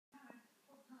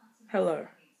Hello,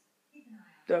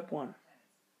 Dope 1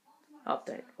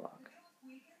 update vlog.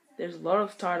 There's a lot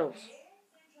of titles.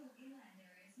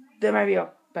 There may be a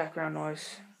background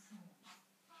noise.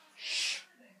 Shh.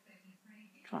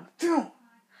 Trying to film.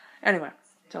 Anyway,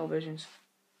 televisions.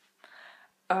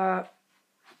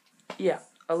 Yeah,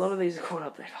 a lot of these are called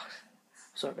update vlogs.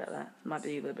 Sorry about that. Might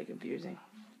be a little bit confusing.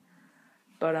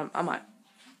 But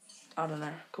I don't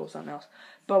know, call something else.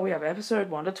 But we have episode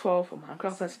 1 to 12 of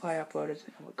Minecraft Let's Play uploaded,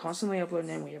 and we're constantly uploading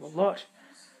them. We have a lot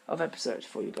of episodes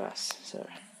for you guys. So,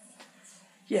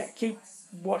 yeah, keep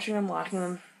watching them, liking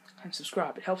them, and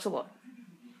subscribe. It helps a lot.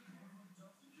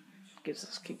 Gives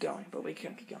us keep going, but we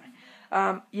can keep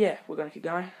going. Yeah, we're going to keep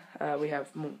going. We're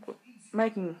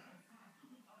making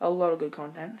a lot of good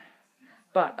content.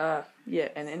 But, yeah,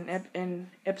 and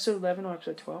in episode 11 or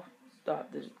episode 12,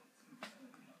 the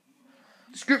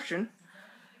description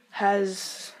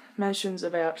has mentions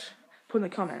about putting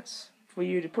the comments, for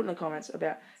you to put in the comments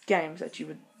about games that you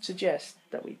would suggest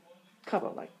that we cover,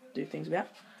 like do things about.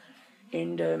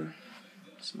 And,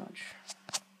 smudge.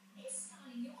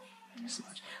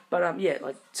 But, yeah,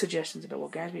 like suggestions about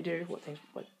what games we do, what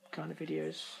kind of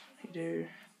videos we do.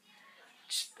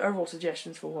 Just overall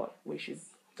suggestions for what we should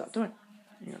start doing,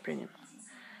 in your opinion.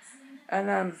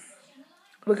 And,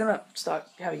 we're gonna start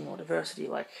having more diversity,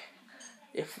 like,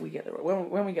 if we get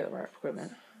when we get the right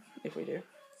equipment, if we do.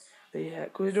 Because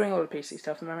we're doing a lot of PC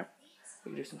stuff at the moment.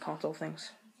 We can do some console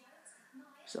things.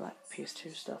 So, like,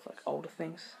 PS2 stuff, like older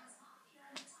things.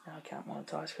 Now I can't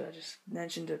monetize because I just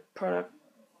mentioned a product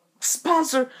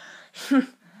sponsor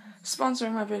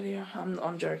sponsoring my video.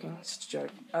 I'm joking. It's just a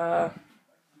joke.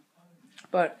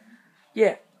 But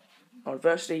yeah, more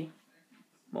diversity,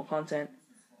 more content,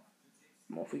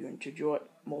 more for you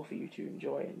to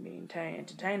enjoy and be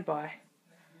entertained by.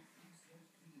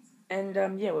 And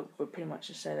yeah, we'll pretty much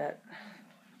just say that.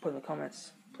 Put in the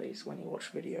comments, please, when you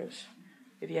watch videos,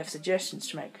 if you have suggestions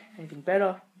to make anything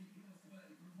better,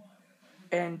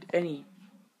 and any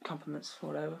compliments,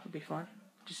 whatever, would be fine.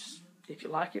 Just if you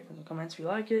like it, put in the comments if you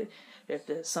like it. If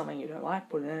there's something you don't like,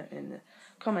 put it in the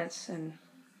comments and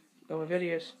over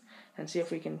videos, and see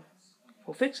if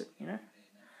we'll fix it,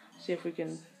 see if we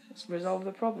can resolve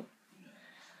the problem.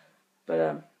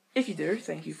 But if you do,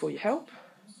 thank you for your help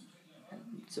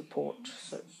and support,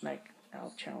 so make our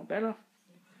channel better.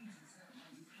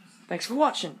 Thanks for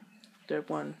watching. Dope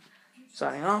 1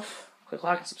 signing off. Click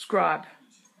like and subscribe.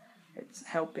 It's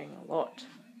helping a lot.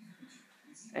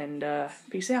 And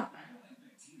peace out.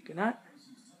 Good night.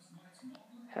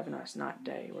 Have a nice night,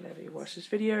 day, whatever you watch this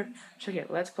video. Check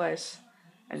out Let's Plays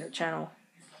and their channel.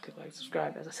 Click like and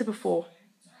subscribe. As I said before,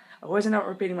 I always end up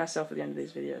repeating myself at the end of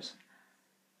these videos.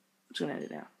 I'm just going to end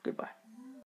it now. Goodbye.